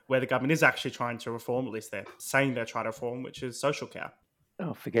where the government is actually trying to reform, at least they're saying they're trying to reform, which is social care.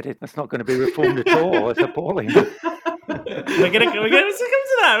 Oh, forget it. That's not going to be reformed at all. It's appalling. We're gonna come to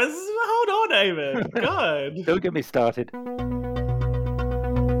that. Hold on, Eamonn. God. Don't get me started.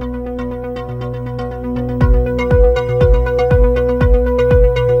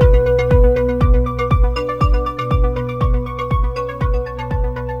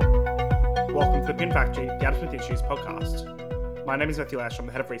 Welcome to the Pin Factory, the Additive Issues podcast. My name is Matthew Lesh. I'm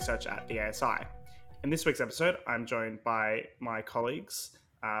the head of research at the ASI. In this week's episode, I'm joined by my colleagues,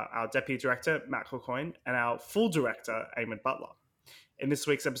 our Deputy Director, Matt Kilcoyne, and our full Director, Eamonn Butler. In this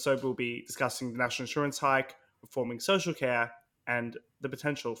week's episode, we'll be discussing the national insurance hike, reforming social care, and the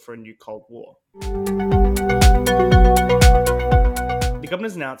potential for a new Cold War. The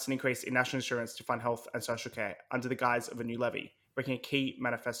government has announced an increase in national insurance to fund health and social care under the guise of a new levy, breaking a key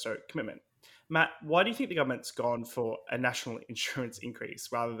manifesto commitment. Matt, why do you think the government's gone for a national insurance increase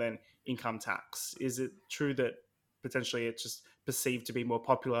rather than income tax? Is it true that potentially it's just perceived to be more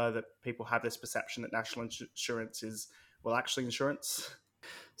popular, that people have this perception that national insurance is, well, actually insurance?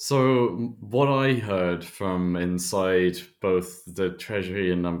 So what I heard from inside both the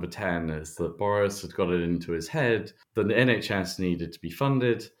Treasury and Number 10 is that Boris had got it into his head that the NHS needed to be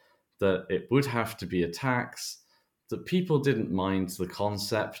funded, that it would have to be a tax, that people didn't mind the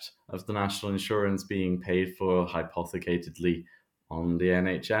concept of the national insurance being paid for hypothecatedly on the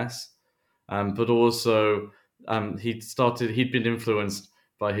NHS. But also he'd been influenced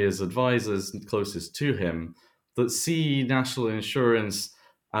by his advisors closest to him that see national insurance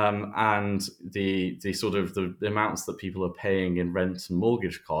and the sort of the amounts that people are paying in rent and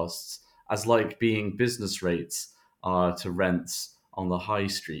mortgage costs as like being business rates to rents on the high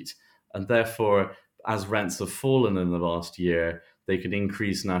street. And therefore, as rents have fallen in the last year, they could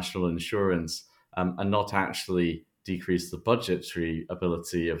increase national insurance and not actually decrease the budgetary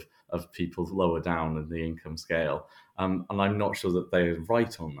ability of people lower down in the income scale. And I'm not sure that they're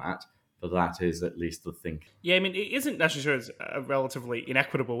right on that, but that is at least the thinking. Yeah, I mean, isn't national insurance a relatively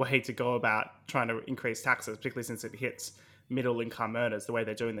inequitable way to go about trying to increase taxes, particularly since it hits middle income earners the way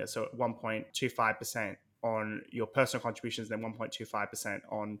they're doing this? So at 1.25% on your personal contributions, then 1.25%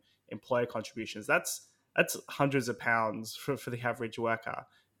 on employer contributions. That's hundreds of pounds for the average worker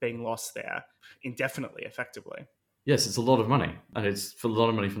being lost there indefinitely, effectively. Yes, it's a lot of money, and it's a lot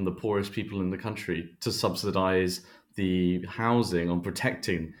of money from the poorest people in the country to subsidise the housing, on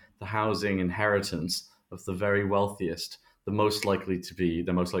protecting the housing inheritance of the very wealthiest. They're most likely to be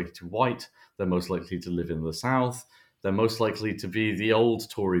white, they're most likely to live in the South, they're most likely to be the old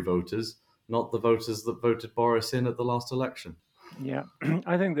Tory voters, not the voters that voted Boris in at the last election. Yeah,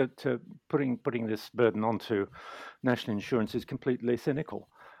 I think that putting this burden onto national insurance is completely cynical,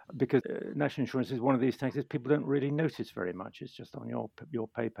 because national insurance is one of these taxes people don't really notice very much. It's just on your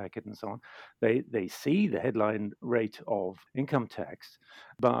pay packet and so on. They see the headline rate of income tax,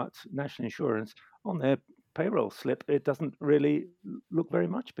 but national insurance on their payroll slip, it doesn't really look very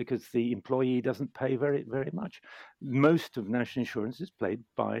much because the employee doesn't pay very, very much. Most of national insurance is paid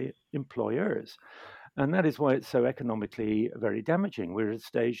by employers. And that is why it's so economically very damaging. We're at a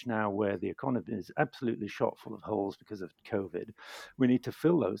stage now where the economy is absolutely shot full of holes because of COVID. We need to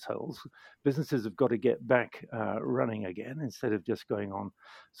fill those holes. Businesses have got to get back running again instead of just going on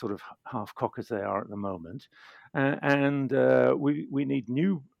sort of half-cock as they are at the moment. And we need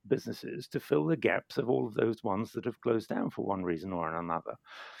new businesses to fill the gaps of all of those ones that have closed down for one reason or another.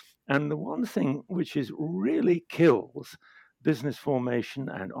 And the one thing which is really kills business formation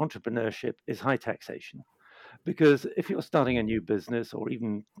and entrepreneurship is high taxation. Because if you're starting a new business or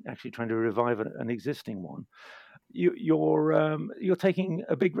even actually trying to revive an existing one, you're taking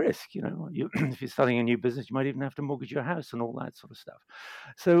a big risk. If you're starting a new business, you might even have to mortgage your house and all that sort of stuff.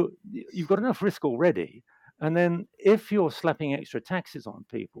 So you've got enough risk already. And then if you're slapping extra taxes on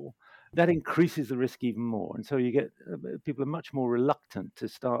people, that increases the risk even more. And so you get people are much more reluctant to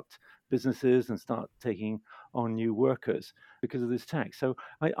start businesses and start taking on new workers because of this tax. So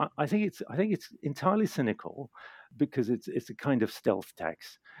I think it's entirely cynical, because it's a kind of stealth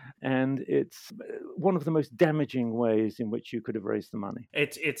tax, and it's one of the most damaging ways in which you could have raised the money.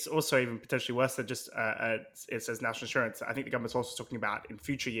 It's also even potentially worse than just it says national insurance. I think the government's also talking about in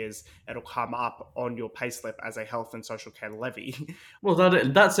future years it'll come up on your payslip as a health and social care levy. Well,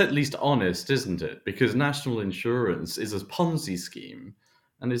 that's at least honest, isn't it? Because national insurance is a Ponzi scheme,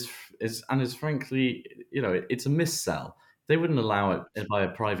 and is frankly, it's a missell. They wouldn't allow it by a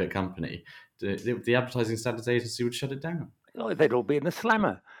private company. The Advertising Standards Agency would shut it down. They'd all be in the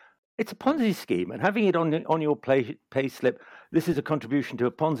slammer. It's a Ponzi scheme, and having it on your pay slip this is a contribution to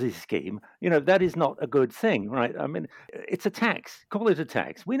a Ponzi scheme, that is not a good thing, right? I mean, it's a tax. Call it a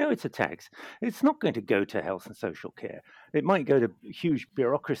tax. We know it's a tax. It's not going to go to health and social care. It might go to huge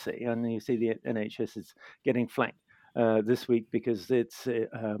bureaucracy, and you see the NHS is getting flack this week because it's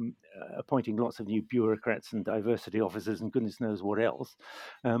appointing lots of new bureaucrats and diversity officers and goodness knows what else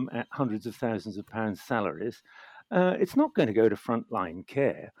at hundreds of thousands of pounds salaries. It's not going to go to frontline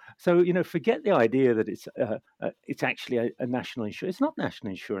care. So, forget the idea that it's actually a national insurance. It's not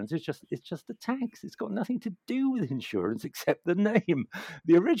national insurance. It's just a tax. It's got nothing to do with insurance except the name.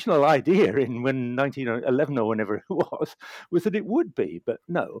 The original idea when 1911 or whenever it was that it would be, but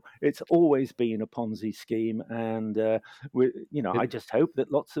no, it's always been a Ponzi scheme. And I just hope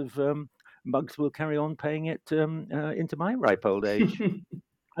that lots of mugs will carry on paying it into my ripe old age.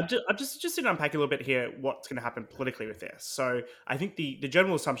 I'm just to unpack a little bit here what's going to happen politically with this. So I think the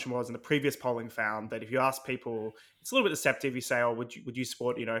general assumption was, and the previous polling found, that if you ask people, it's a little bit deceptive. You say, "Oh, would you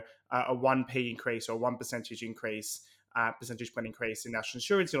support a 1p increase or 1% increase, percentage point increase in national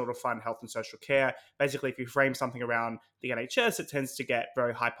insurance in order to fund health and social care?" Basically, if you frame something around the NHS, it tends to get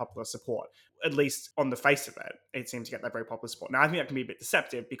very high popular support. At least on the face of it, it seems to get that very popular support. Now, I think that can be a bit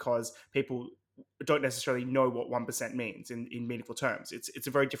deceptive because people don't necessarily know what 1% means in meaningful terms. It's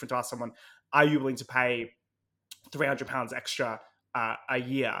a very different to ask someone, are you willing to pay £300 extra a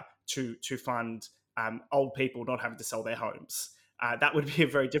year to fund old people not having to sell their homes? That would be a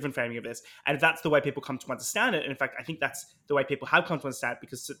very different framing of this. And if that's the way people come to understand it, and in fact, I think that's the way people have come to understand it,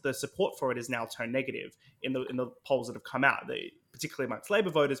 because the support for it is now turned negative in the polls that have come out. Particularly amongst Labour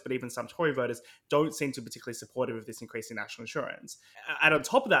voters, but even some Tory voters don't seem to be particularly supportive of this increase in national insurance. And on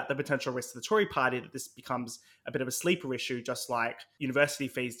top of that, the potential risk to the Tory party that this becomes a bit of a sleeper issue, just like university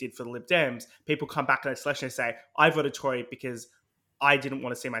fees did for the Lib Dems. People come back in this election and say, I voted Tory because I didn't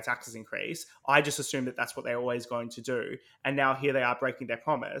want to see my taxes increase. I just assumed that that's what they're always going to do. And now here they are breaking their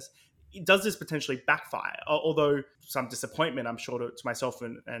promise. Does this potentially backfire? Although some disappointment, I'm sure, to myself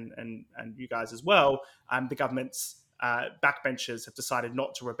and you guys as well, the government's backbenchers have decided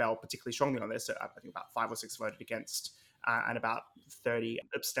not to rebel particularly strongly on this. I think about 5 or 6 voted against and about 30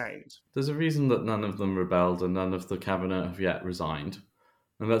 abstained. There's a reason that none of them rebelled and none of the cabinet have yet resigned.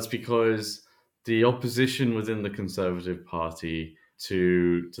 And that's because the opposition within the Conservative Party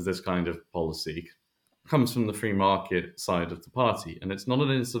to this kind of policy comes from the free market side of the party, and it's not an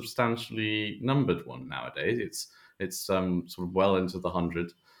insubstantially numbered one nowadays. It's sort of well into the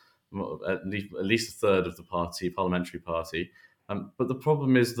 100, at least a third of the party, parliamentary party. But the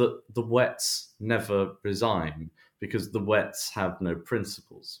problem is that the wets never resign because the wets have no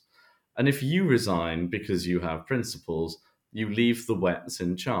principles. And if you resign because you have principles, you leave the wets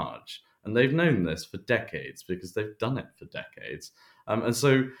in charge. And they've known this for decades because they've done it for decades. And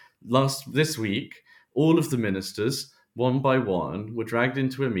so this week, all of the ministers, one by one, were dragged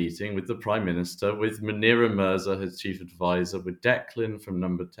into a meeting with the Prime Minister, with Munira Mirza, his chief advisor, with Declan from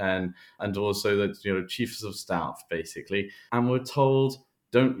Number 10, and also the chiefs of staff, basically, and were told,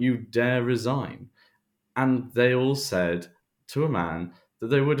 don't you dare resign. And they all said to a man that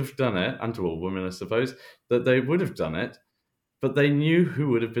they would have done it, and to a woman, I suppose, that they would have done it, but they knew who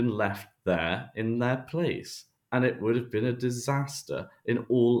would have been left there in their place. And it would have been a disaster in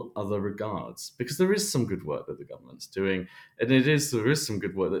all other regards, because there is some good work that the government's doing, and there is some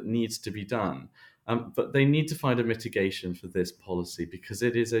good work that needs to be done. But they need to find a mitigation for this policy because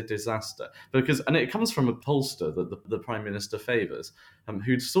it is a disaster. And it comes from a pollster that the Prime Minister favours,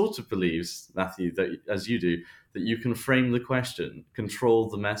 who sort of believes, Matthew, that as you do, that you can frame the question, control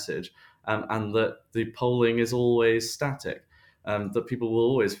the message, and that the polling is always static, that people will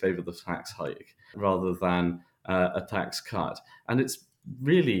always favour the tax hike rather than a tax cut. And it's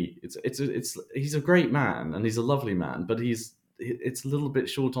really he's a great man and he's a lovely man, but it's a little bit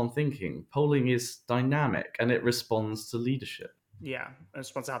short on thinking. Polling is dynamic and it responds to leadership. Yeah, in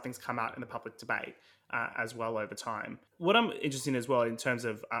response to how things come out in the public debate as well over time. What I'm interested in as well, in terms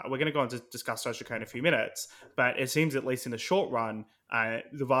of, we're going to go on to discuss social care in a few minutes, but it seems, at least in the short run,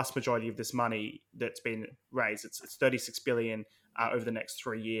 the vast majority of this money that's been raised, it's 36 billion over the next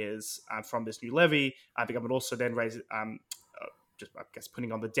 3 years from this new levy. The government also then raised, just, I guess,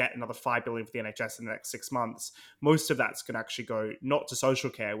 putting on the debt, another 5 billion for the NHS in the next 6 months. Most of that's going to actually go not to social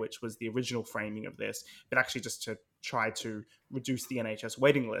care, which was the original framing of this, but actually just to try to reduce the NHS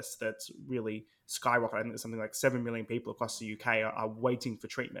waiting list that's really skyrocketed. I think there's something like 7 million people across the UK are waiting for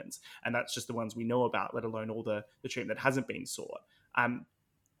treatments, and that's just the ones we know about, let alone all the treatment that hasn't been sought.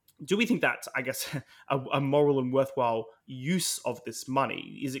 Do we think that's, I guess, a moral and worthwhile use of this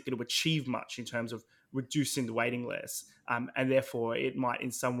money? Is it going to achieve much in terms of reducing the waiting list? And therefore, it might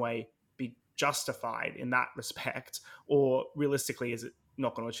in some way be justified in that respect, or realistically, is it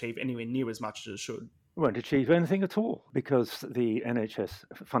not going to achieve anywhere near as much as it should? Won't achieve anything at all because the NHS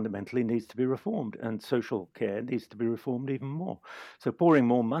fundamentally needs to be reformed and social care needs to be reformed even more. So pouring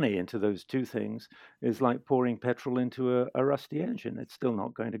more money into those two things is like pouring petrol into a rusty engine. It's still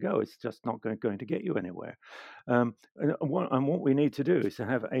not going to go. It's just not going to get you anywhere. And what we need to do is to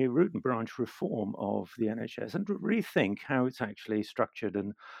have a root and branch reform of the NHS and rethink how it's actually structured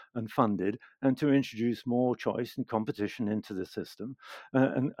and funded, and to introduce more choice and competition into the system,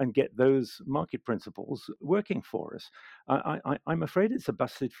 and get those market principles working for us. I'm afraid it's a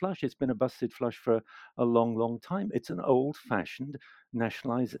busted flush. It's been a busted flush for a long, long time. It's an old-fashioned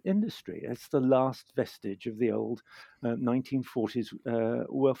nationalized industry. It's the last vestige of the old 1940s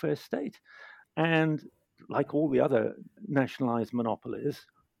welfare state. And like all the other nationalized monopolies,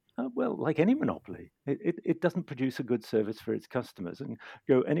 well, like any monopoly, it doesn't produce a good service for its customers. And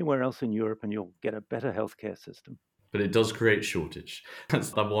go anywhere else in Europe and you'll get a better healthcare system. But it does create shortage.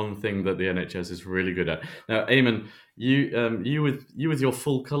 That's the one thing that the NHS is really good at. Now, Eamonn, you with your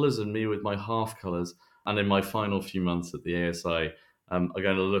full colours and me with my half colours, and in my final few months at the ASI, are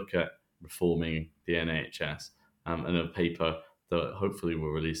going to look at reforming the NHS in a paper that hopefully will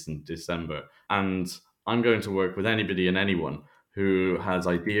release in December. And I'm going to work with anybody and anyone who has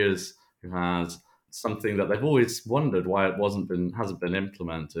ideas, who has something that they've always wondered why it hasn't been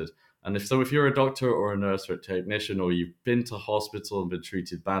implemented. And if you're a doctor or a nurse or a technician, or you've been to hospital and been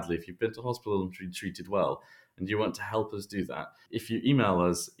treated badly, if you've been to hospital and been treated well, and you want to help us do that, if you email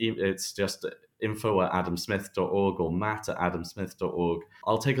us, it's just info@adamsmith.org or matt@adamsmith.org.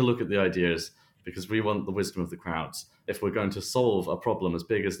 I'll take a look at the ideas because we want the wisdom of the crowds. If we're going to solve a problem as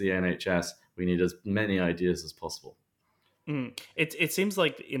big as the NHS, we need as many ideas as possible. It seems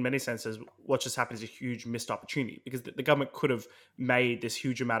like in many senses what just happened is a huge missed opportunity, because the government could have made this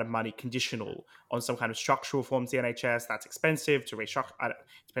huge amount of money conditional on some kind of structural reforms to the NHS. That's expensive to restructure. It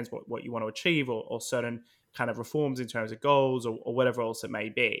depends what you want to achieve, or certain kind of reforms in terms of goals, or whatever else it may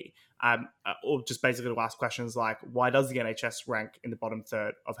be. Or just basically to ask questions like, why does the NHS rank in the bottom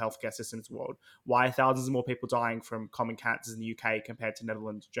third of healthcare systems in the world? Why are thousands more people dying from common cancers in the UK compared to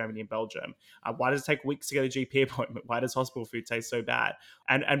Netherlands, Germany, and Belgium? Why does it take weeks to get a GP appointment? Why does hospital food taste so bad?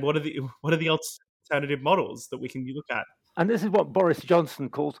 And what are the alternative models that we can look at? And this is what Boris Johnson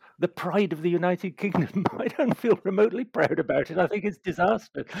calls the pride of the United Kingdom. I don't feel remotely proud about it. I think it's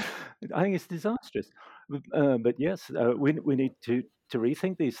disastrous. But yes, we need to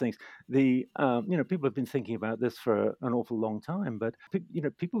rethink these things. People have been thinking about this for an awful long time, but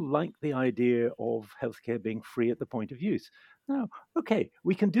people like the idea of healthcare being free at the point of use. Now, okay,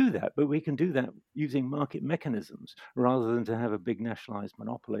 we can do that, but we can do that using market mechanisms rather than to have a big nationalized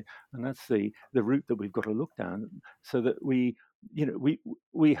monopoly. And that's the route that we've got to look down, so that we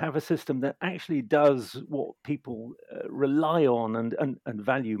have a system that actually does what people rely on and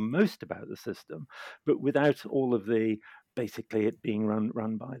value most about the system, but without all of the basically it being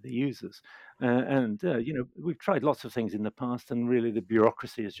run by the users. We've tried lots of things in the past, and really the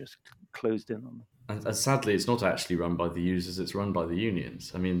bureaucracy has just closed in on them. And sadly, it's not actually run by the users, it's run by the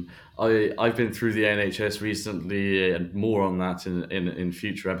unions. I mean, I've been through the NHS recently, and more on that in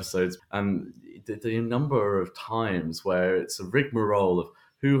future episodes. And the number of times where it's a rigmarole of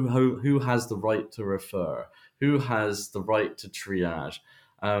who has the right to refer, who has the right to triage.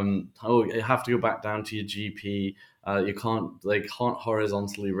 You have to go back down to your GP. They can't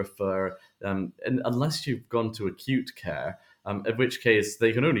horizontally refer, and unless you've gone to acute care. In which case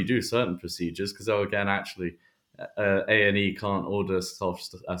they can only do certain procedures because, A&E can't order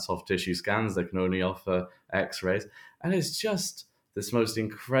soft tissue scans. They can only offer X-rays, and it's just this most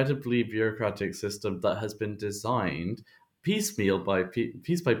incredibly bureaucratic system that has been designed piecemeal by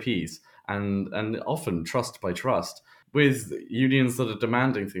piece by piece, and often trust by trust, with unions that are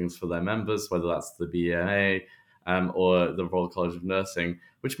demanding things for their members, whether that's the BMA or the Royal College of Nursing,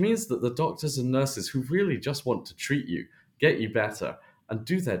 which means that the doctors and nurses who really just want to treat you, get you better, and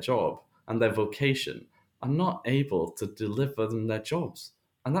do their job and their vocation are not able to deliver them their jobs.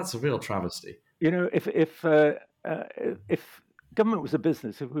 And that's a real travesty. If government was a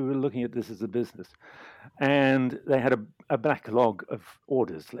business, if we were looking at this as a business, and they had a backlog of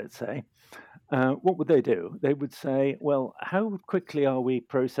orders, let's say, what would they do? They would say, well, how quickly are we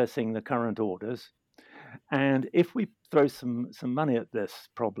processing the current orders? And if we throw some money at this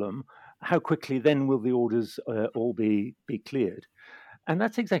problem, how quickly then will the orders all be cleared? And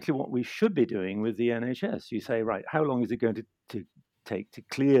that's exactly what we should be doing with the NHS. You say, right, how long is it going to take to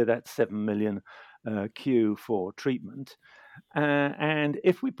clear that 7 million queue for treatment? And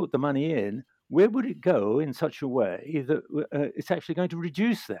if we put the money in, where would it go in such a way that it's actually going to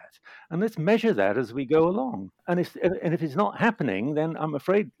reduce that? And let's measure that as we go along. And if it's not happening, then I'm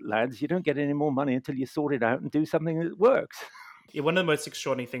afraid, lads, you don't get any more money until you sort it out and do something that works. Yeah, one of the most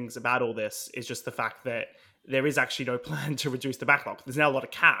extraordinary things about all this is just the fact that there is actually no plan to reduce the backlog. There's now a lot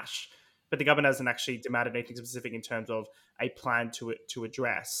of cash, but the government hasn't actually demanded anything specific in terms of a plan to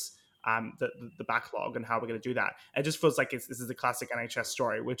address the backlog and how we're going to do that. It just feels like this is the classic NHS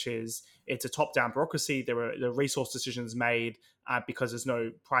story, which is it's a top-down bureaucracy. There are resource decisions made because there's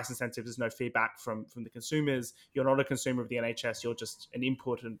no price incentive, there's no feedback from the consumers. You're not a consumer of the NHS. You're just an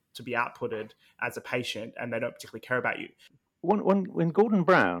input and to be outputted as a patient, and they don't particularly care about you. When Gordon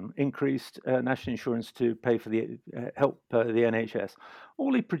Brown increased national insurance to pay for the help the NHS,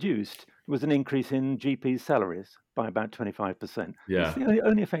 all he produced was an increase in GPs' salaries by about 25%. Yeah. It's the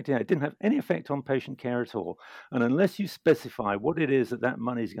only effect it had. It didn't have any effect on patient care at all. And unless you specify what it is that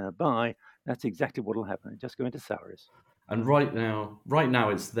money is going to buy, that's exactly what will happen. It just go into salaries. And right now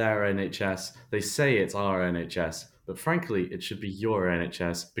it's their NHS. They say it's our NHS, but frankly, it should be your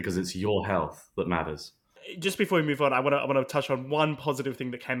NHS because it's your health that matters. Just before we move on, I want to touch on one positive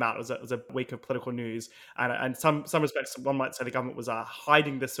thing that came out. It was a week of political news, and some respects, one might say the government was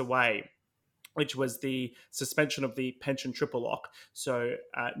hiding this away, which was the suspension of the pension triple lock. So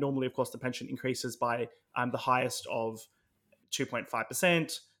normally, of course, the pension increases by the highest of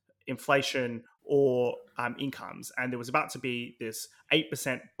 2.5%, inflation or incomes. And there was about to be this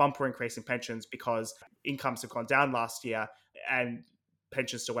 8% bumper increase in pensions because incomes have gone down last year and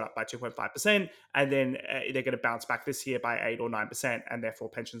pensions still went up by 2.5%. And then they're going to bounce back this year by 8 or 9%. And therefore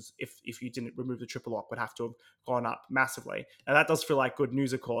pensions, if you didn't remove the triple lock, would have to have gone up massively. And that does feel like good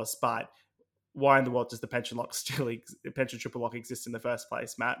news, of course, but why in the world does the pension triple lock exist in the first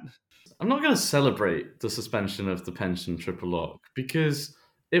place, Matt? I'm not going to celebrate the suspension of the pension triple lock because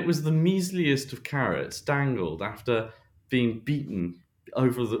it was the measliest of carrots dangled after being beaten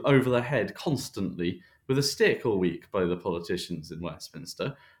over the head constantly with a stick all week by the politicians in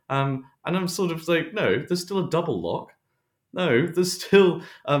Westminster. And I'm sort of like, no, there's still a double lock. No, there's still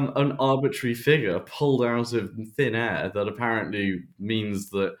an arbitrary figure pulled out of thin air that apparently means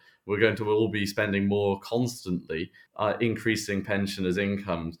that we're going to all be spending more constantly, increasing pensioners'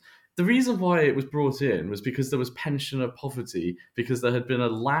 incomes. The reason why it was brought in was because there was pensioner poverty, because there had been a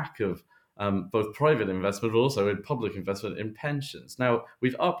lack of both private investment but also in public investment in pensions. Now,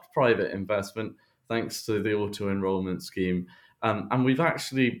 we've upped private investment thanks to the auto-enrollment scheme, and we've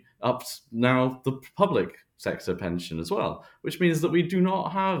actually upped now the public sector pension as well, which means that we do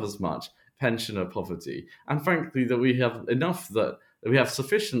not have as much pensioner poverty. And frankly, that we have enough that we have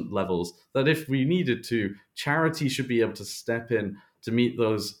sufficient levels that if we needed to, charity should be able to step in to meet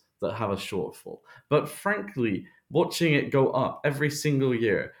those that have a shortfall. But frankly, watching it go up every single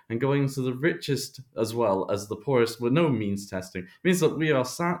year and going to the richest as well as the poorest with no means testing means that we are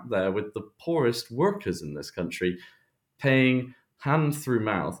sat there with the poorest workers in this country paying hand through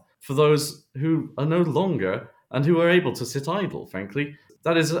mouth for those who are no longer and who are able to sit idle, frankly.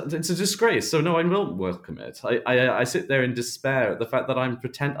 It's a disgrace. So no, I won't welcome it. I sit there in despair at the fact that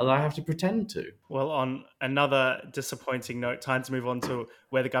I have to pretend to. Well, on another disappointing note, time to move on to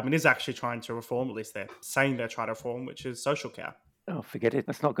where the government is actually trying to reform, at least they're saying they're trying to reform, which is social care. Oh, forget it.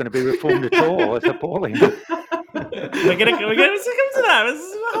 That's not going to be reformed at all. It's appalling. We're gonna come to that.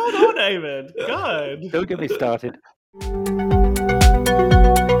 Hold on, Eamonn. God. Don't get me started.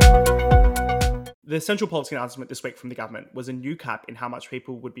 The central policy announcement this week from the government was a new cap in how much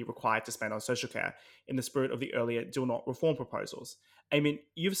people would be required to spend on social care in the spirit of the earlier do not reform proposals. Eamonn,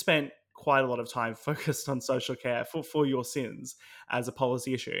 you've spent quite a lot of time focused on social care for your sins as a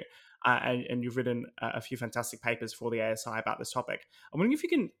policy issue. And you've written a few fantastic papers for the ASI about this topic. I'm wondering if you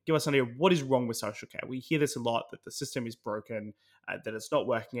can give us an idea of what is wrong with social care. We hear this a lot, that the system is broken, that it's not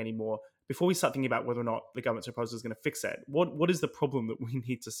working anymore. Before we start thinking about whether or not the government's proposal is going to fix it, what is the problem that we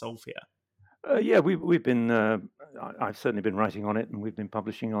need to solve here? We've been. I've certainly been writing on it, and we've been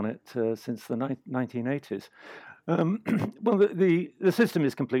publishing on it since the 1980s. Well, the system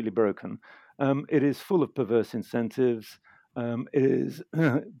is completely broken. It is full of perverse incentives. It is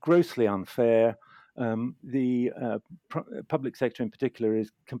grossly unfair. The public sector, in particular,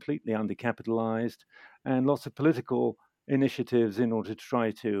 is completely undercapitalized, and lots of political initiatives in order to try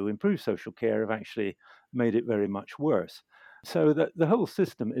to improve social care have actually made it very much worse. So that the whole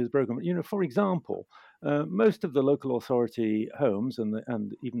system is broken. For example, most of the local authority homes and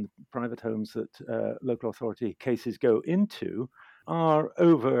even the private homes that local authority cases go into are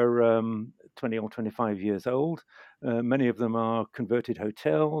over 20 or 25 years old. Many of them are converted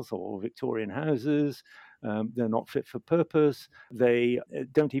hotels or Victorian houses. They're not fit for purpose. They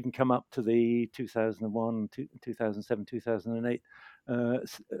don't even come up to the 2001, 2007, 2008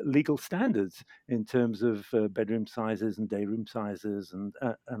 legal standards in terms of bedroom sizes and day room sizes and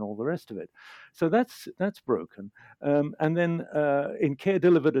all the rest of it. So that's broken. And then in care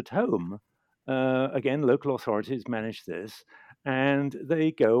delivered at home, again, local authorities manage this, and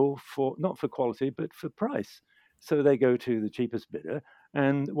they go for not for quality but for price. So they go to the cheapest bidder,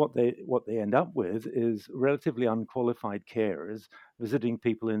 and what they end up with is relatively unqualified carers visiting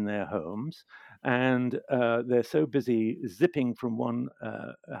people in their homes, and they're so busy zipping from one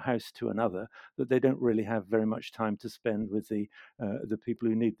house to another that they don't really have very much time to spend with the people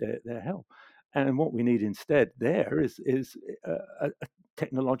who need their help. And what we need instead there is a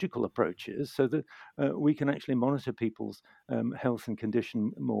technological approaches so that we can actually monitor people's health and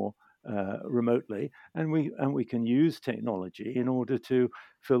condition more remotely, and we can use technology in order to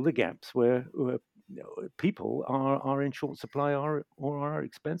fill the gaps where people are in short supply or are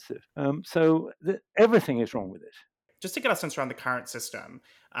expensive. So everything is wrong with it. Just to get a sense around the current system,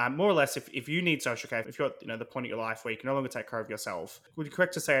 more or less, if you need social care, if you're at the point of your life where you can no longer take care of yourself, would you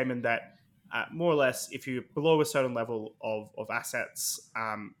correct to say, Eamonn, that more or less, if you're below a certain level of assets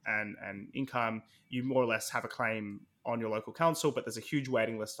and income, you more or less have a claim on your local council, but there's a huge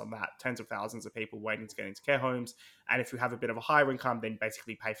waiting list on that, tens of thousands of people waiting to get into care homes. And if you have a bit of a higher income, then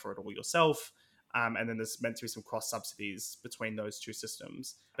basically pay for it all yourself. And then there's meant to be some cross subsidies between those two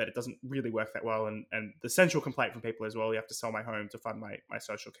systems, but it doesn't really work that well. And the central complaint from people is, well, you have to sell my home to fund my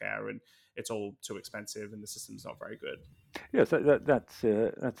social care, and it's all too expensive, and the system's not very good. Yes, that's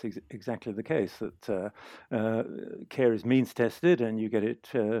exactly the case. That care is means tested, and you get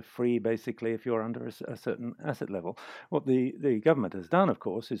it free basically if you're under a certain asset level. What the government has done, of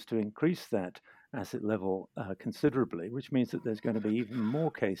course, is to increase that asset level considerably, which means that there's going to be even more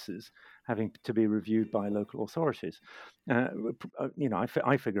cases having to be reviewed by local authorities.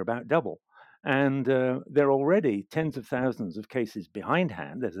 I figure about double. And there are already tens of thousands of cases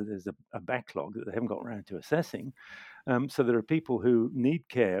behindhand. There's a backlog that they haven't got around to assessing. So there are people who need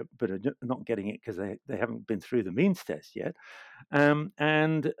care but are not getting it because they haven't been through the means test yet. That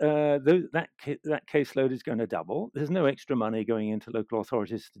caseload is going to double. There's no extra money going into local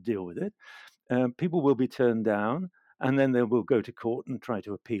authorities to deal with it. People will be turned down, and then they will go to court and try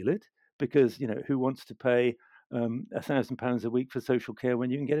to appeal it, because who wants to pay £1,000 a week for social care when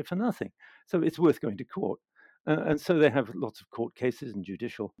you can get it for nothing? So it's worth going to court. And so they have lots of court cases and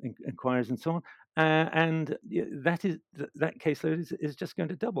judicial inquiries and so on. And that caseload is just going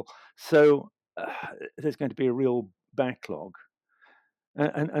to double. So there's going to be a real backlog.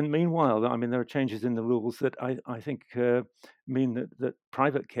 And meanwhile, I mean, there are changes in the rules that I think mean that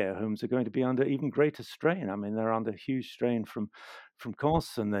private care homes are going to be under even greater strain. I mean, they're under huge strain from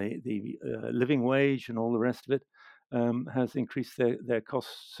costs, and the living wage and all the rest of it has increased their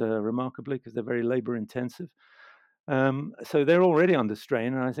costs remarkably because they're very labour intensive. So they're already under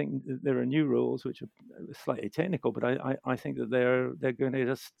strain, and I think there are new rules which are slightly technical, but I think that they're going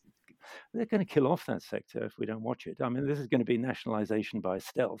to kill off that sector if we don't watch it. I mean, this is going to be nationalisation by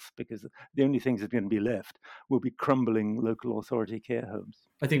stealth, because the only things that are going to be left will be crumbling local authority care homes.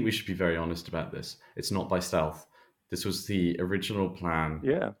 I think we should be very honest about this. It's not by stealth. This was the original plan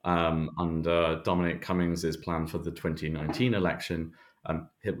under Dominic Cummings' plan for the 2019 election.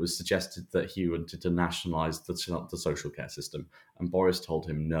 It was suggested that he wanted to nationalise the social care system, and Boris told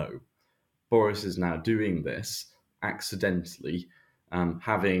him no. Boris is now doing this accidentally,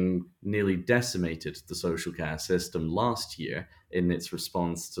 having nearly decimated the social care system last year in its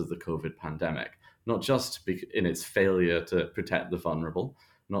response to the COVID pandemic, not just in its failure to protect the vulnerable,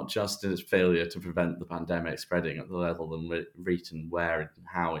 not just in its failure to prevent the pandemic spreading at the level and rate and where and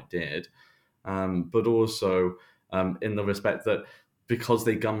how it did, but also in the respect that because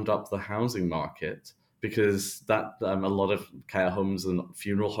they gummed up the housing market, because that a lot of care homes and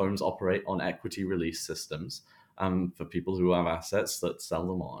funeral homes operate on equity release systems for people who have assets that sell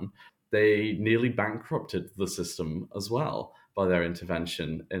them on, they nearly bankrupted the system as well by their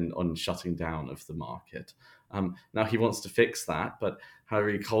intervention on shutting down of the market. Now he wants to fix that, but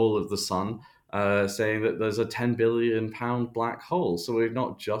Harry Cole of The Sun saying that there's a £10 billion black hole. So we've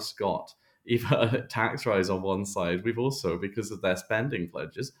not just got even a tax rise on one side, we've also, because of their spending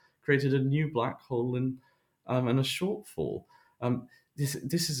pledges, created a new black hole and a shortfall. This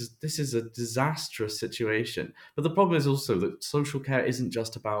is a disastrous situation. But the problem is also that social care isn't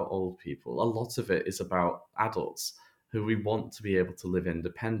just about old people. A lot of it is about adults who we want to be able to live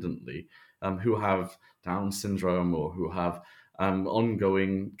independently, who have Down syndrome or who have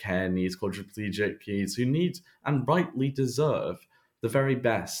ongoing care needs, quadriplegic needs, who need and rightly deserve the very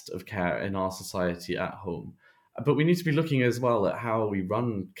best of care in our society at home. But we need to be looking as well at how we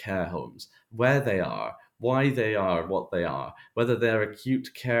run care homes, where they are, why they are what they are, whether they're acute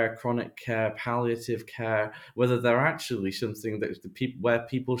care, chronic care, palliative care, whether they're actually something that where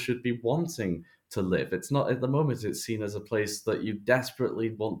people should be wanting to live. It's not, at the moment, it's seen as a place that you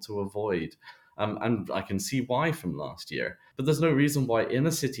desperately want to avoid. And I can see why from last year. But there's no reason why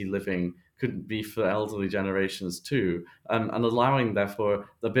inner city living couldn't be for elderly generations too, and allowing, therefore,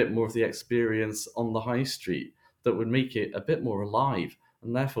 a bit more of the experience on the high street that would make it a bit more alive,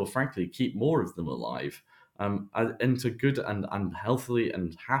 and therefore, frankly, keep more of them alive into good and healthily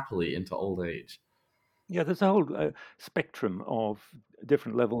and happily into old age. Yeah, there's a whole spectrum of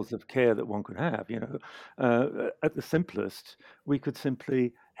different levels of care that one could have. At the simplest, we could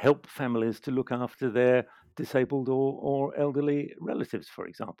simply help families to look after their disabled or elderly relatives, for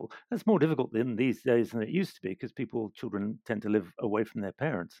example. That's more difficult in these days than it used to be because children tend to live away from their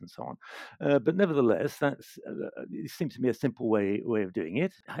parents and so on. But nevertheless, it seems to me a simple way of doing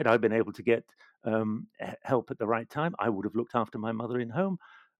it. Had I been able to get help at the right time, I would have looked after my mother in home.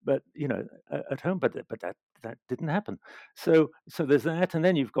 But at home, but that didn't happen. So there's that, and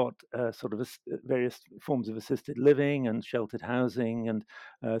then you've got sort of various forms of assisted living and sheltered housing and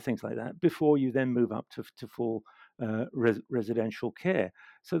things like that before you then move up to full residential care.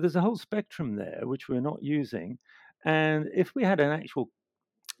 So there's a whole spectrum there which we're not using, and if we had an actual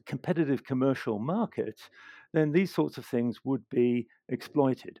competitive commercial market, then these sorts of things would be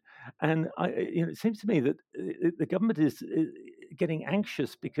exploited. And it seems to me that the government is getting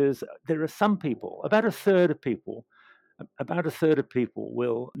anxious because there are some people, about a third of people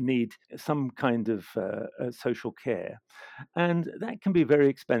will need some kind of social care. And that can be very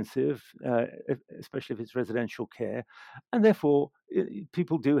expensive, especially if it's residential care. And therefore,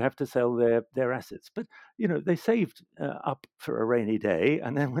 people do have to sell their assets. But, they saved up for a rainy day.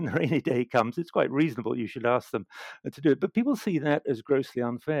 And then when the rainy day comes, it's quite reasonable you should ask them to do it. But people see that as grossly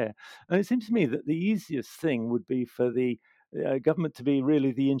unfair. And it seems to me that the easiest thing would be for the government to be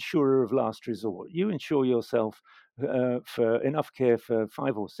really the insurer of last resort. You insure yourself for enough care for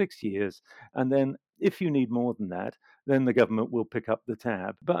 5 or 6 years, and then if you need more than that, then the government will pick up the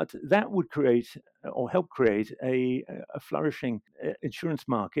tab. But that would create or help create a flourishing insurance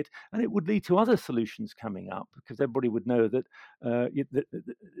market, and it would lead to other solutions coming up because everybody would know that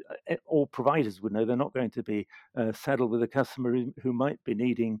all providers would know they're not going to be saddled with a customer who might be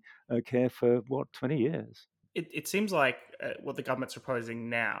needing care for 20 years. It seems like what the government's proposing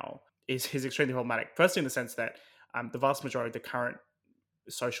now is extremely problematic. Firstly, in the sense that the vast majority of the current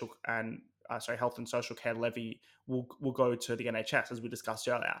social and health and social care levy will go to the NHS, as we discussed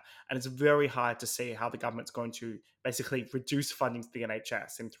earlier, and it's very hard to see how the government's going to basically reduce funding to the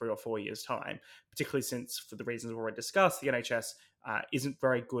NHS in 3 or 4 years' time, particularly since, for the reasons we've already discussed, the NHS isn't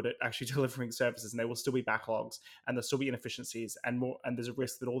very good at actually delivering services, and there will still be backlogs, and there'll still be inefficiencies, and there's a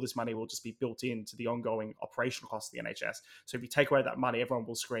risk that all this money will just be built into the ongoing operational costs of the NHS. So if you take away that money, everyone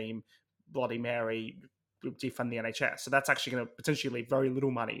will scream Bloody Mary, defund the NHS. So that's actually going to potentially leave very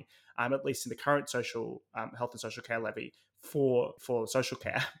little money, at least in the current social health and social care levy, for social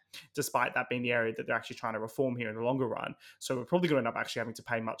care, despite that being the area that they're actually trying to reform here in the longer run. So we're probably going to end up actually having to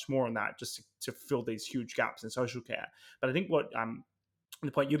pay much more on that just to fill these huge gaps in social care. But I think what the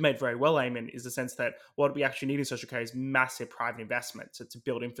point you've made very well, Eamonn, is the sense that what we actually need in social care is massive private investment to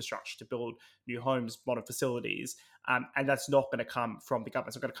build infrastructure, to build new homes, modern facilities. And that's not going to come from the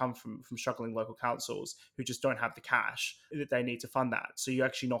government. It's not going to come from struggling local councils who just don't have the cash that they need to fund that. So you're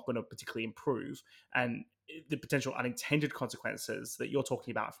actually not going to particularly improve. And the potential unintended consequences that you're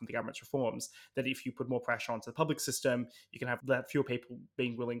talking about from the government's reforms, that if you put more pressure onto the public system, you can have fewer people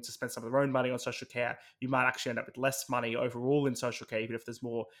being willing to spend some of their own money on social care. You might actually end up with less money overall in social care, even if there's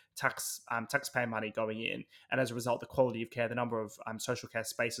more taxpayer money going in. And as a result, the quality of care, the number of social care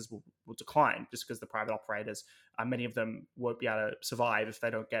spaces will decline, just because the private operators, many of them won't be able to survive if they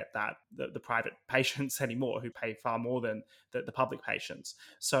don't get that the private patients anymore, who pay far more than the public patients.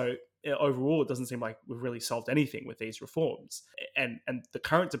 So overall, it doesn't seem like we've really solved anything with these reforms. And the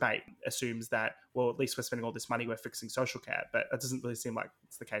current debate assumes that, well, at least we're spending all this money, we're fixing social care, but that doesn't really seem like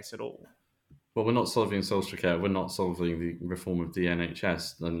it's the case at all. Well, we're not solving social care. We're not solving the reform of the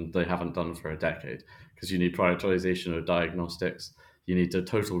NHS, and they haven't done for a decade, because you need prioritisation of diagnostics. You need a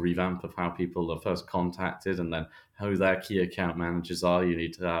total revamp of how people are first contacted, and then who their key account managers are. You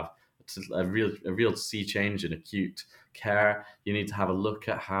need to have a real sea change in acute care. You need to have a look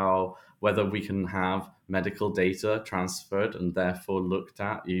at whether we can have medical data transferred and therefore looked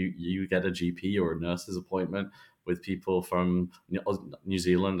at. You get a GP or a nurse's appointment with people from New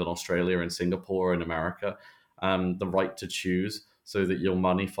Zealand and Australia and Singapore and America, the right to choose so that your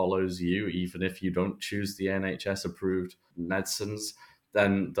money follows you, even if you don't choose the NHS approved medicines,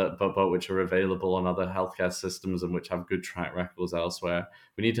 but which are available on other healthcare systems and which have good track records elsewhere.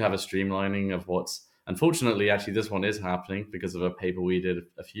 We need to have a streamlining of what's, unfortunately, actually this one is happening because of a paper we did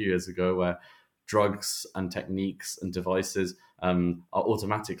a few years ago where drugs and techniques and devices are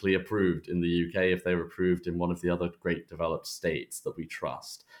automatically approved in the UK if they're approved in one of the other great developed states that we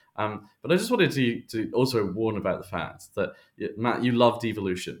trust. But I just wanted to also warn about the fact that, Matt, you love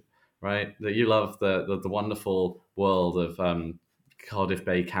devolution, right? That you love the wonderful world of Cardiff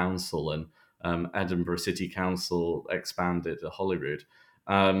Bay Council and Edinburgh City Council expanded to Holyrood,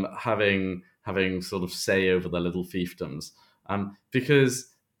 having sort of say over their little fiefdoms, because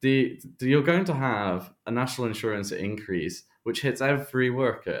you're going to have a national insurance increase which hits every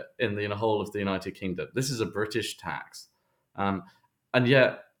worker in the whole of the United Kingdom. This is a British tax, and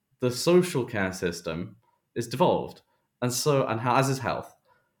yet the social care system is devolved, and as is health,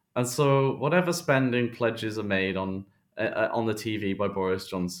 and so whatever spending pledges are made on the TV by Boris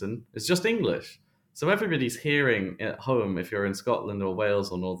Johnson is just English. So everybody's hearing at home, if you're in Scotland or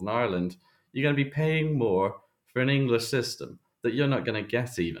Wales or Northern Ireland, you're going to be paying more for an English system that you're not going to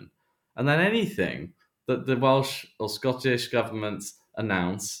get even. And then anything that the Welsh or Scottish governments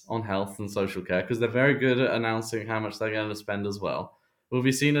announce on health and social care, because they're very good at announcing how much they're going to spend as well, will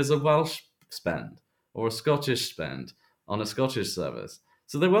be seen as a Welsh spend or a Scottish spend on a Scottish service.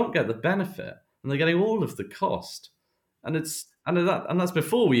 So they won't get the benefit, and they're getting all of the cost. And that's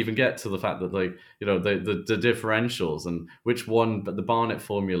before we even get to the fact that, like, the differentials and which one, but the Barnett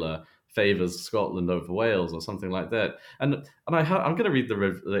formula favors Scotland over Wales or something like that. And I'm going to read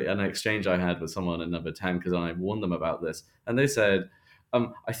an exchange I had with someone in number 10 because I warned them about this, and they said,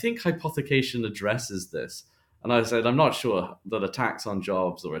 I think hypothecation addresses this. And I said, I'm not sure that a tax on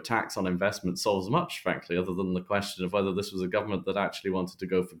jobs or a tax on investment solves much, frankly, other than the question of whether this was a government that actually wanted to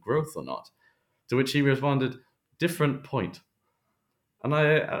go for growth or not. To which he responded, different point. And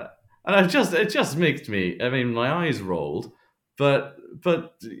it just makes me, I mean, my eyes rolled, but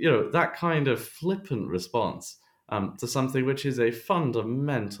that kind of flippant response to something which is a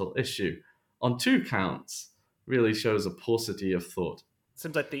fundamental issue on two counts really shows a paucity of thought.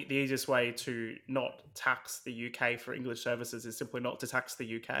 Seems like the easiest way to not tax the UK for English services is simply not to tax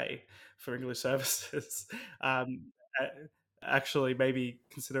the UK for English services. Actually, maybe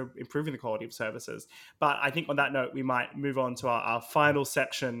consider improving the quality of services. But I think on that note, we might move on to our final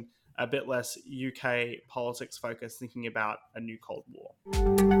section, a bit less UK politics focused, thinking about a new Cold War.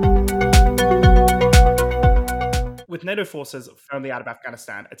 With NATO forces firmly out of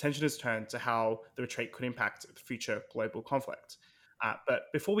Afghanistan, attention is turned to how the retreat could impact future global conflict.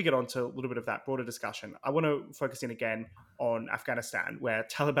 But before we get on to a little bit of that broader discussion, I want to focus in again on Afghanistan, where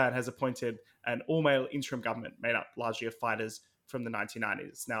Taliban has appointed an all-male interim government made up largely of fighters from the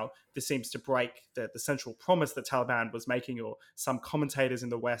 1990s. Now, this seems to break the central promise that Taliban was making, or some commentators in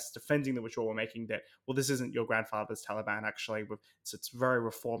the West defending the withdrawal were making, that, well, this isn't your grandfather's Taliban. Actually, it's very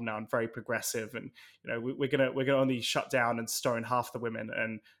reformed now and very progressive, and we're gonna only shut down and stone half the women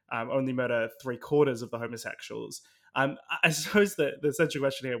and only murder 3/4 of the homosexuals. I suppose the central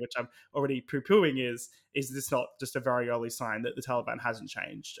question here, which I'm already poo-pooing, is this not just a very early sign that the Taliban hasn't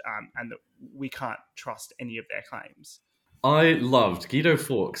changed and that we can't trust any of their claims? I loved Guido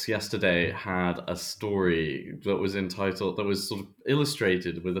Fawkes yesterday had a story that was sort of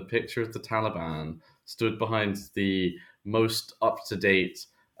illustrated with a picture of the Taliban stood behind the most up-to-date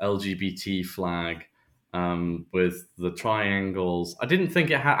LGBT flag with the triangles. I didn't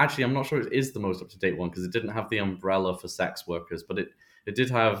think it had, actually, I'm not sure it is the most up-to-date one because it didn't have the umbrella for sex workers, but it did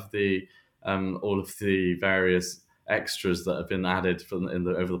have the all of the various extras that have been added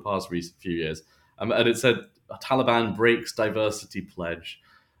over the past few years. And it said, Taliban breaks diversity pledge.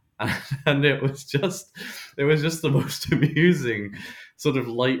 And it was just the most amusing sort of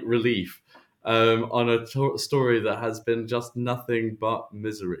light relief on a story that has been just nothing but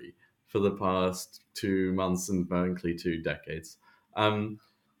misery for the past 2 months and frankly 2 decades. The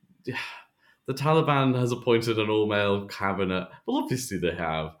Taliban has appointed an all-male cabinet. Well, obviously they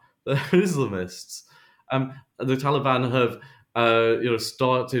have. They're Islamists. The Taliban have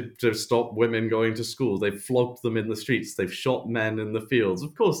started to stop women going to school. They've flogged them in the streets. They've shot men in the fields.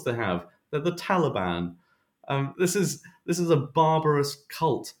 Of course they have. They're the Taliban. This is a barbarous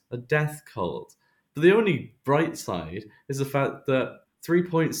cult, a death cult. But the only bright side is the fact that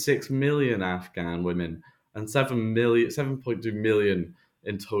 3.6 million Afghan women and 7.2 million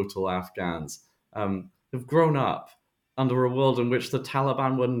in total Afghans have grown up under a world in which the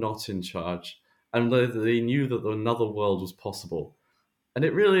Taliban were not in charge, and they knew that another world was possible. And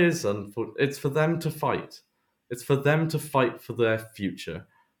it really is, it's for them to fight. It's for them to fight for their future,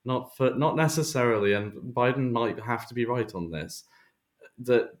 not necessarily. And Biden might have to be right on this.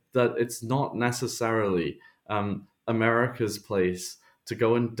 That it's not necessarily America's place to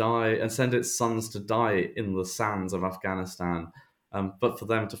go and die and send its sons to die in the sands of Afghanistan, but for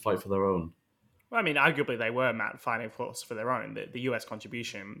them to fight for their own. Well, I mean, arguably they were, Matt, fighting for their own. The US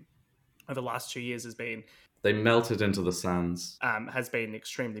contribution over the last 2 years They melted into the sands. Has been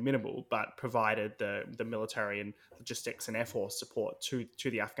extremely minimal, but provided the military and logistics and air force support to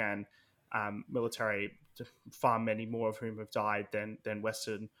the Afghan military, far many more of whom have died than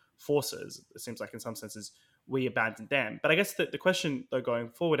Western forces. It seems like in some senses we abandoned them. But I guess the question though going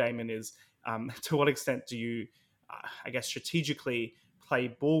forward, Eamon, is to what extent do you, I guess, strategically play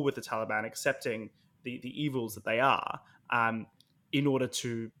ball with the Taliban, accepting the evils that they are, in order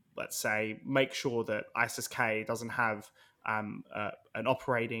to, let's say, make sure that ISIS-K doesn't have an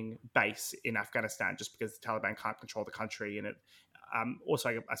operating base in Afghanistan just because the Taliban can't control the country. And it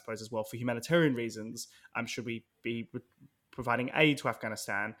also, I suppose, as well, for humanitarian reasons, should we be providing aid to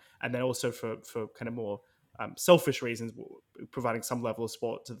Afghanistan? And then also for kind of more selfish reasons, providing some level of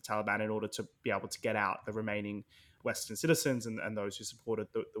support to the Taliban in order to be able to get out the remaining Western citizens and those who supported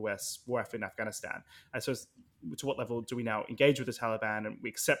the West's war effort in Afghanistan. And so to what level do we now engage with the Taliban and we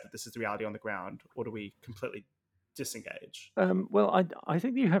accept that this is the reality on the ground, or do we completely disengage? Well, I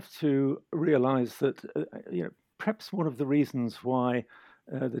think you have to realize that perhaps one of the reasons why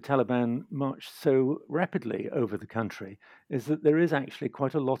the Taliban marched so rapidly over the country is that there is actually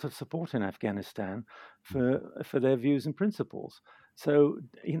quite a lot of support in Afghanistan for their views and principles. So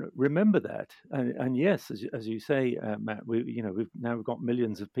remember that, and yes, as you say, Matt, we've now got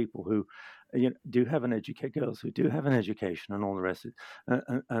millions of people who do have an education, girls who do have an education, and all the rest of it,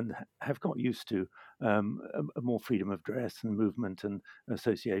 and have got used to a more freedom of dress and movement and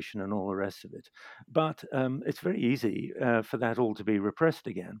association and all the rest of it. But it's very easy for that all to be repressed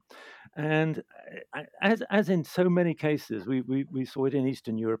again. And as in so many cases, we saw it in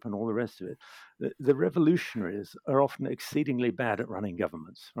Eastern Europe and all the rest of it. The revolutionaries are often exceedingly bad at running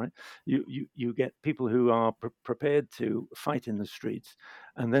governments, right? You get people who are prepared to fight in the streets,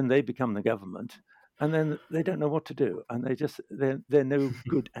 and then they become the government, and then they don't know what to do, and they're no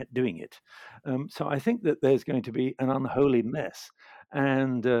good at doing it. So I think that there's going to be an unholy mess.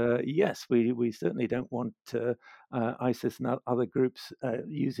 And yes, we certainly don't want ISIS and other groups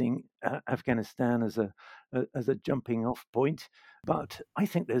using Afghanistan as a jumping off point. But I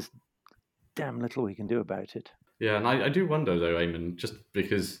think there's damn little we can do about it. Yeah, and I do wonder though, Eamon, just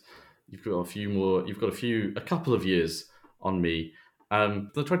because you've got a couple of years on me. The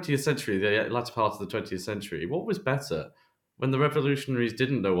 20th century, the latter part of the 20th century, what was better? When the revolutionaries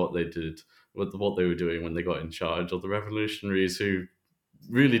didn't know what they did, what they were doing when they got in charge, or the revolutionaries who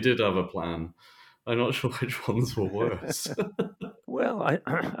really did have a plan? I'm not sure which ones were worse. Well, I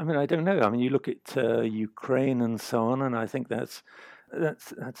mean, I don't know. I mean, you look at Ukraine and so on, and I think that's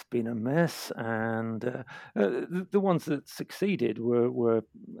been a mess. And the ones that succeeded were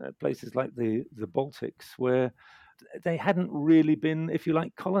places like the Baltics, where they hadn't really been, if you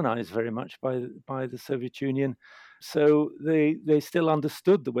like, colonized very much by the Soviet Union. So they still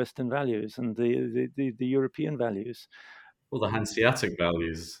understood the Western values and the European values. Well, the Hanseatic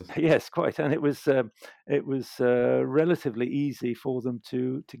values. Yes, quite, and it was relatively easy for them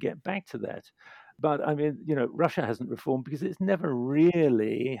to get back to that. But I mean, Russia hasn't reformed because it's never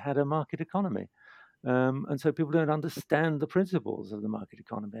really had a market economy. And so people don't understand the principles of the market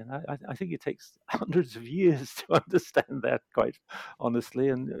economy. And I think it takes hundreds of years to understand that, quite honestly,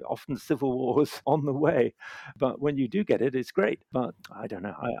 and often civil wars on the way. But when you do get it, it's great. But I don't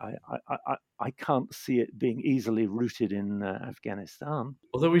know. I can't see it being easily rooted in Afghanistan.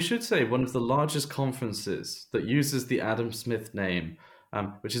 Although we should say one of the largest conferences that uses the Adam Smith name,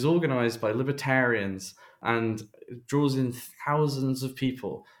 which is organized by libertarians and draws in thousands of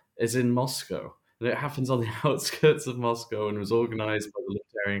people, is in Moscow. And it happens on the outskirts of Moscow and was organized by the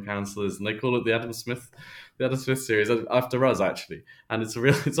Libertarian Councillors, and they call it the Adam Smith series after us, actually. And it's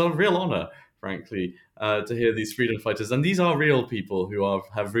a real honor, frankly, to hear these freedom fighters. And these are real people who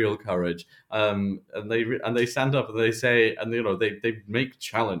have real courage, and they stand up and they say, and they make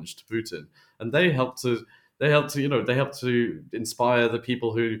challenge to Putin, and they help to inspire the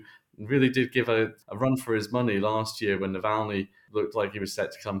people who really did give a run for his money last year when Navalny looked like he was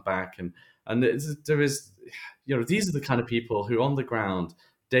set to come back. And there is, these are the kind of people who on the ground,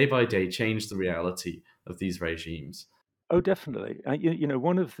 day by day, change the reality of these regimes. Oh, definitely.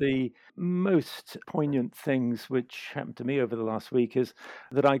 One of the most poignant things which happened to me over the last week is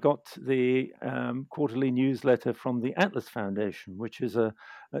that I got the quarterly newsletter from the Atlas Foundation, which is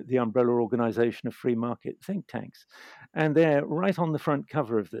the umbrella organization of free market think tanks. And there, right on the front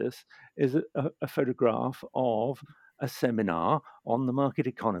cover of this, is a photograph of a seminar on the market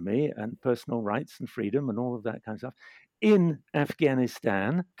economy and personal rights and freedom and all of that kind of stuff in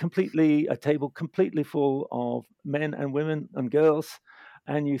Afghanistan, a table completely full of men and women and girls.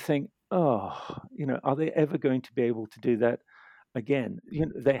 And you think, oh, are they ever going to be able to do that again?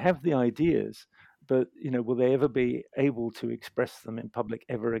 They have the ideas, but will they ever be able to express them in public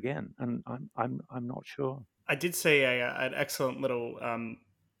ever again? And I'm not sure. I did see an excellent little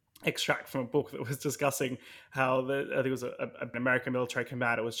extract from a book that was discussing how I think it was an American military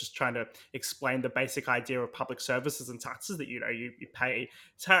commander was just trying to explain the basic idea of public services and taxes, that you pay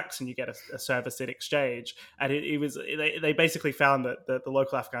tax and you get a service in exchange. And they basically found that the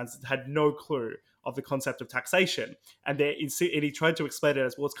local Afghans had no clue of the concept of taxation, and he tried to explain it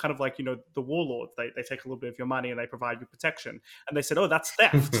as, well, it's kind of like the warlords. They take a little bit of your money and they provide you protection, and they said, oh, that's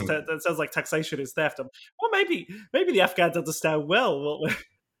theft. That sounds like taxation is theft. Well, maybe the Afghans understand well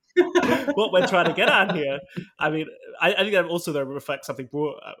what we're trying to get at here. I mean, I think that also though reflects something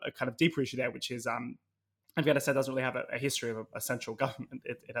more, a kind of deeper issue there, which is Afghanistan doesn't really have a history of a central government.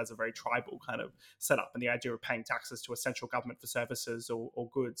 It has a very tribal kind of setup, and the idea of paying taxes to a central government for services or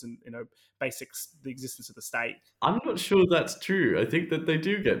goods and basics, the existence of the state. I'm not sure that's true. I think that they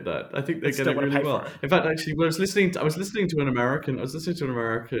do get that. I think they get it really well. In fact, actually, when I was listening to an American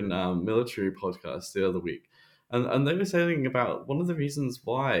military podcast the other week, and they were saying about one of the reasons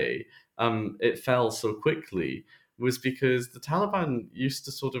why it fell so quickly was because the Taliban used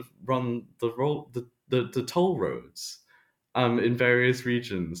to sort of run the toll roads in various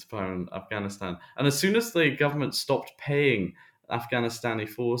regions around Afghanistan. And as soon as the government stopped paying Afghanistani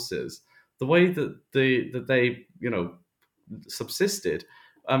forces, the way that they subsisted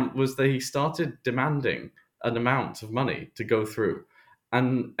was they started demanding an amount of money to go through.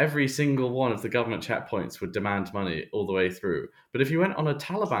 And every single one of the government checkpoints would demand money all the way through. But if you went on a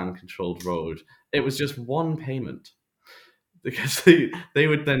Taliban-controlled road, it was just one payment. Because they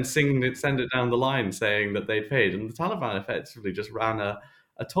would then send it down the line saying that they'd paid. And the Taliban effectively just ran a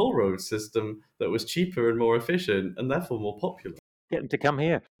toll road system that was cheaper and more efficient and therefore more popular. Get them to come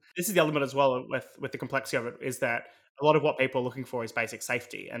here. This is the element as well with the complexity of it, is that a lot of what people are looking for is basic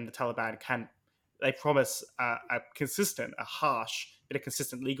safety, and the Taliban they promise a harsh but a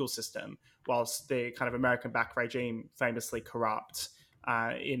consistent legal system, whilst the kind of American-backed regime famously corrupt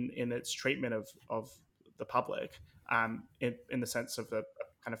in its treatment of the public, in the sense of a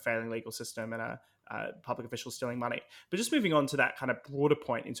kind of failing legal system and a public officials stealing money. But just moving on to that kind of broader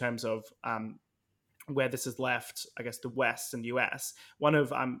point in terms of where this has left, I guess, the West and the US. One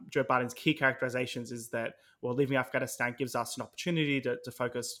of Joe Biden's key characterizations is that, well, leaving Afghanistan gives us an opportunity to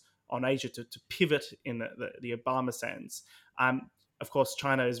focus on Asia, to pivot in the Obama sense. Of course,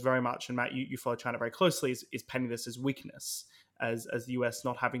 China is very much, and Matt, you follow China very closely, is painting this as weakness, as the US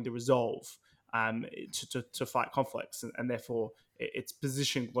not having the resolve to fight conflicts, and therefore its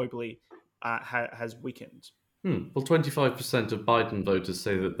position globally has weakened. Well, 25% of Biden voters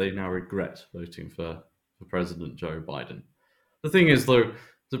say that they now regret voting for President Joe Biden. The thing is, though,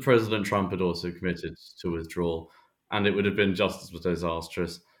 that President Trump had also committed to withdrawal, and it would have been just as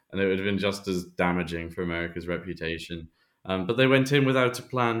disastrous, and it would have been just as damaging for America's reputation. But they went in without a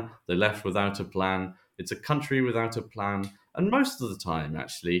plan. They left without a plan. It's a country without a plan. And most of the time,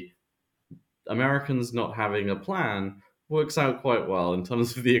 actually, Americans not having a plan works out quite well. In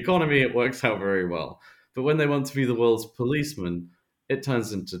terms of the economy, it works out very well. But when they want to be the world's policeman, it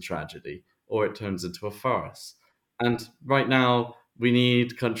turns into tragedy, or it turns into a farce. And right now, we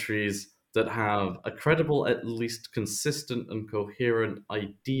need countries that have a credible, at least consistent and coherent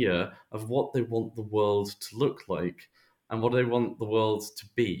idea of what they want the world to look like and what they want the world to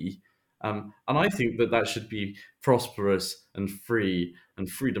be. And I think that should be prosperous and free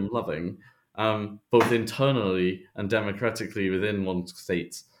and freedom-loving, both internally and democratically within one's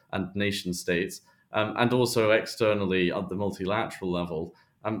states and nation states, and also externally at the multilateral level.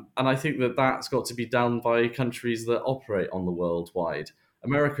 And I think that that's got to be done by countries that operate on the worldwide.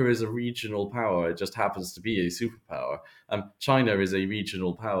 America is a regional power. It just happens to be a superpower. China is a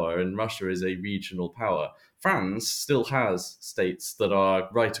regional power, and Russia is a regional power. France still has states that are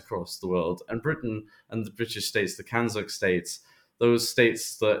right across the world, and Britain and the British states, the Kazakh states, those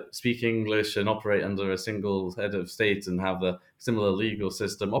states that speak English and operate under a single head of state and have a similar legal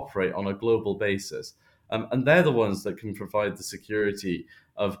system operate on a global basis. And they're the ones that can provide the security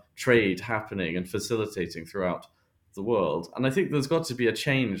of trade happening and facilitating throughout the world. And I think there's got to be a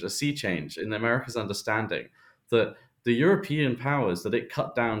sea change in America's understanding that the European powers that it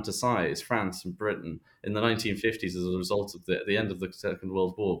cut down to size, France and Britain, in the 1950s as a result of the end of the Second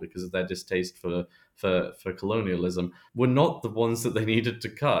World War because of their distaste for colonialism, were not the ones that they needed to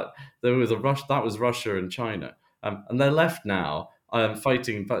cut. There was that was Russia and China. And they're left now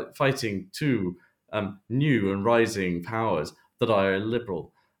fighting two new and rising powers that are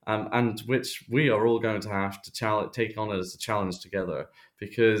liberal, and which we are all going to have to take on as a challenge together,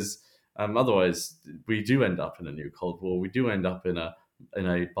 because otherwise we do end up in a new Cold War. We do end up in a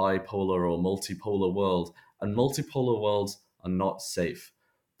bipolar or multipolar world, and multipolar worlds are not safe.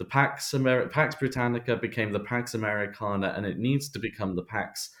 The Pax Britannica became the Pax Americana, and it needs to become the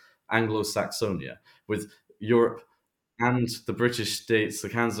Pax Anglo-Saxonia, with Europe and the British states, the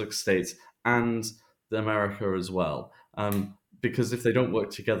Kansas states, and the America as well. Because if they don't work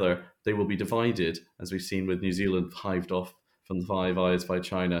together, they will be divided, as we've seen with New Zealand hived off from the Five Eyes by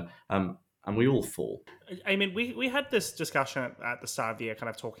China, and we all fall. I mean, we had this discussion at the start of the year, kind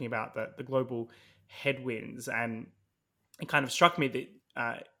of talking about the global headwinds, and it kind of struck me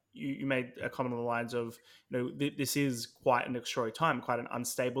that you made a comment on the lines of, this is quite an extraordinary time, quite an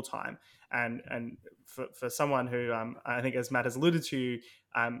unstable time, and for someone who I think, as Matt has alluded to,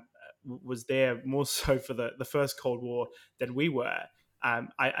 was there more so for the first Cold War than we were.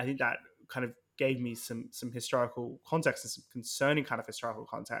 I think that kind of gave me some historical context and some concerning kind of historical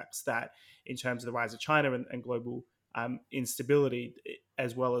context, that in terms of the rise of China and global instability,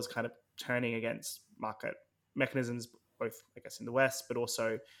 as well as kind of turning against market mechanisms, both I guess in the West, but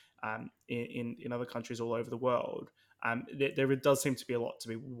also in other countries all over the world. There does seem to be a lot to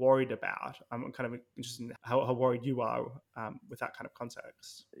be worried about. I'm kind of interested in how worried you are with that kind of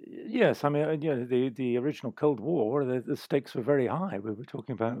context. Yes, I mean, the original Cold War, the stakes were very high. We were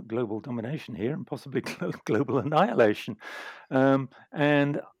talking about global domination here and possibly global annihilation.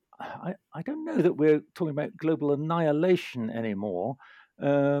 And I don't know that we're talking about global annihilation anymore,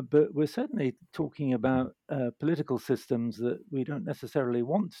 but we're certainly talking about political systems that we don't necessarily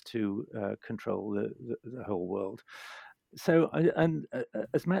want to control the whole world. So,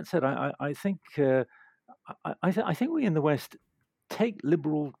 as Matt said, I think I think we in the West take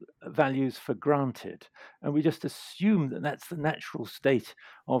liberal values for granted, and we just assume that that's the natural state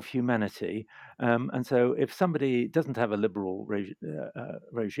of humanity. And so, if somebody doesn't have a liberal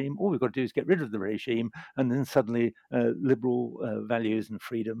regime, all we've got to do is get rid of the regime, and then suddenly liberal values and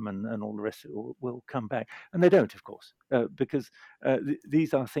freedom and all the rest of it will come back. And they don't, of course, because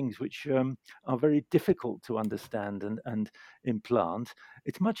these are things which are very difficult to understand and implant.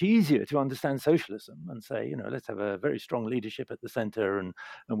 It's much easier to understand socialism and say, let's have a very strong leadership at the center, and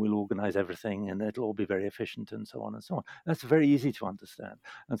we'll organize everything, and it'll all be very efficient, and so on and so on. That's very easy to understand,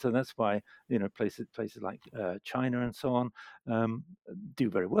 and so that's why places like China and so on do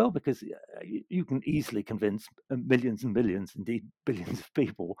very well, because you can easily convince millions and millions, indeed billions of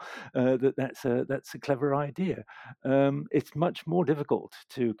people, that's a clever idea. It's much more difficult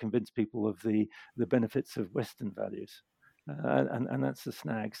to convince people of the benefits of Western values. And that's the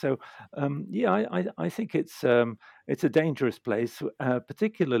snag. So I think it's a dangerous place,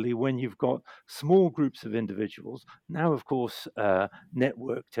 particularly when you've got small groups of individuals, now of course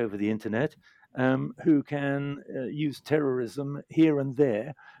networked over the internet, who can use terrorism here and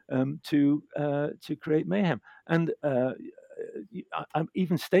there to create mayhem. And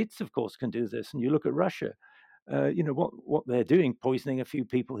even states, of course, can do this. And you look at Russia. What they're doing, poisoning a few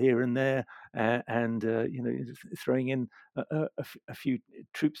people here and there, and throwing in a few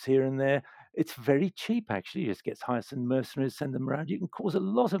troops here and there. It's very cheap, actually. You just get hire some mercenaries, send them around. You can cause a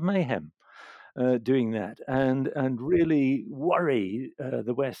lot of mayhem doing that, and really worry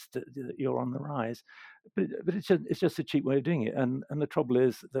the West that you're on the rise. But it's just a cheap way of doing it. And the trouble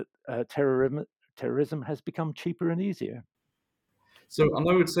is that terrorism has become cheaper and easier. So, and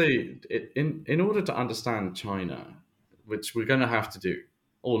I would say, in order to understand China, which we're going to have to do,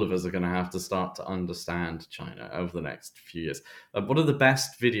 all of us are going to have to start to understand China over the next few years. One of the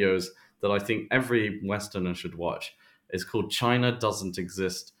best videos that I think every Westerner should watch is called "China Doesn't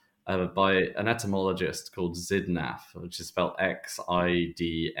Exist" by an etymologist called Zidnaf, which is spelled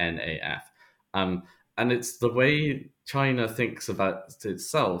Xidnaf. And it's the way China thinks about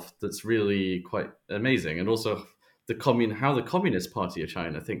itself that's really quite amazing, and also how the Communist Party of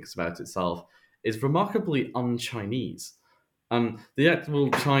China thinks about itself is remarkably un-Chinese. The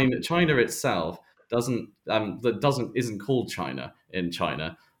actual China itself isn't called China in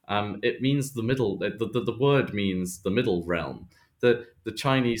China. It means the middle. The word means the middle realm. The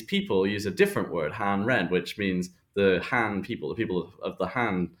Chinese people use a different word, Han Ren, which means the Han people, the people of the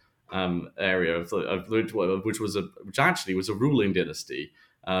Han area which actually was a ruling dynasty.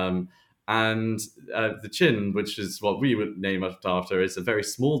 And the Qin, which is what we would name it after, is a very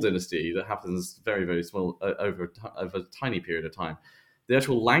small dynasty that happens very, very small over a tiny period of time. The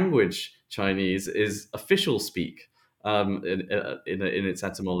actual language Chinese is official speak in its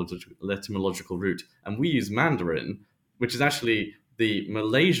etymological root, and we use Mandarin, which is actually the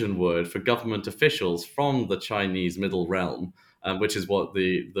Malaysian word for government officials from the Chinese Middle Realm, which is what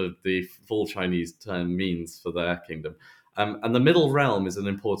the full Chinese term means for their kingdom. And the Middle Realm is an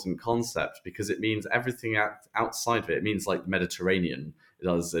important concept because it means everything outside of it. It means like Mediterranean, it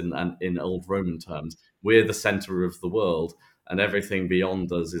does in old Roman terms. We're the center of the world, and everything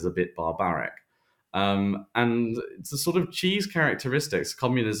beyond us is a bit barbaric. And it's a sort of cheese characteristics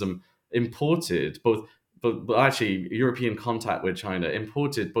communism imported both. But actually, European contact with China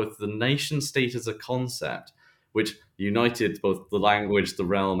imported both the nation state as a concept, which united both the language, the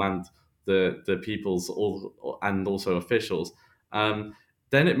realm, and the peoples, and also officials. Then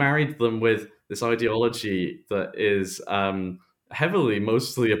it married them with this ideology that is heavily,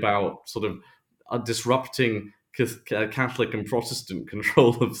 mostly about sort of disrupting Catholic and Protestant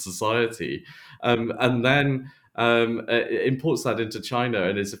control of society, and then it imports that into China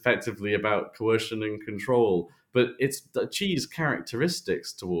and is effectively about coercion and control. But its Qi's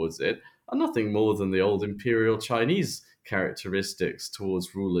characteristics towards it are nothing more than the old imperial Chinese characteristics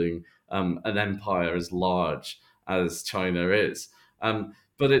towards ruling an empire as large as China is.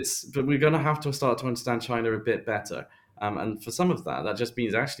 But we're going to have to start to understand China a bit better. And for some of that just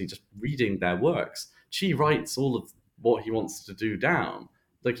means actually just reading their works. Xi writes all of what he wants to do down.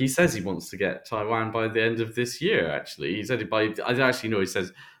 Like he says he wants to get Taiwan by the end of this year. Actually, he said it by. I actually know he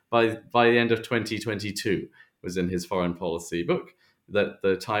says by the end of 2022 was in his foreign policy book that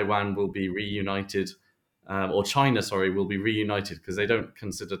the Taiwan will be reunited, or China, sorry, will be reunited because they don't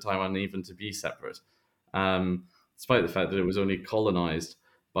consider Taiwan even to be separate, despite the fact that it was only colonized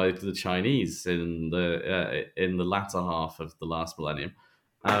by the Chinese in the latter half of the last millennium.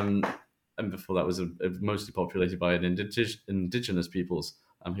 And before that was mostly populated by an indigenous peoples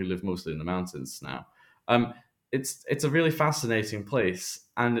who live mostly in the mountains now. It's a really fascinating place,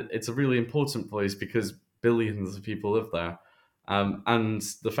 and it's a really important place because billions of people live there. And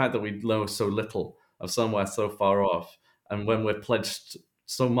the fact that we know so little of somewhere so far off, and when we're pledged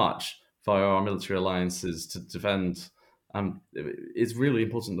so much via our military alliances to defend, it's really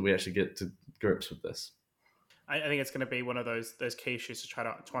important that we actually get to grips with this. I think it's going to be one of those key issues to try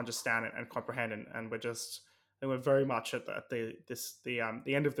to understand it and comprehend, and we're very much at the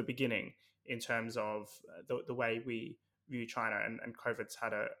end of the beginning in terms of the way we view China, and COVID's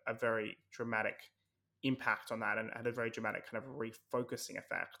had a very dramatic impact on that, and had a very dramatic kind of refocusing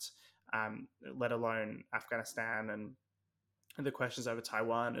effect, let alone Afghanistan and the questions over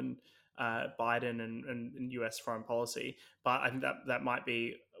Taiwan and Biden and US foreign policy. But I think that might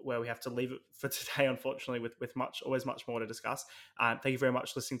be where we have to leave it for today, unfortunately, with always much more to discuss. Thank you very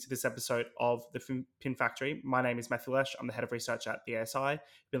much for listening to this episode of the Pin Factory. My name is Matthew Lesh. I'm the head of research at the ASI.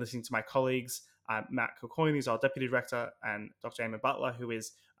 You've been listening to my colleagues, Matt Kilcoyne, who's our deputy director, and Dr. Eamonn Butler, who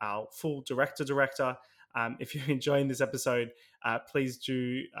is our full director. If you're enjoying this episode, please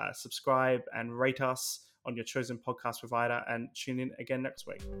do subscribe and rate us on your chosen podcast provider, and tune in again next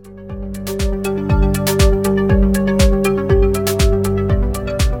week.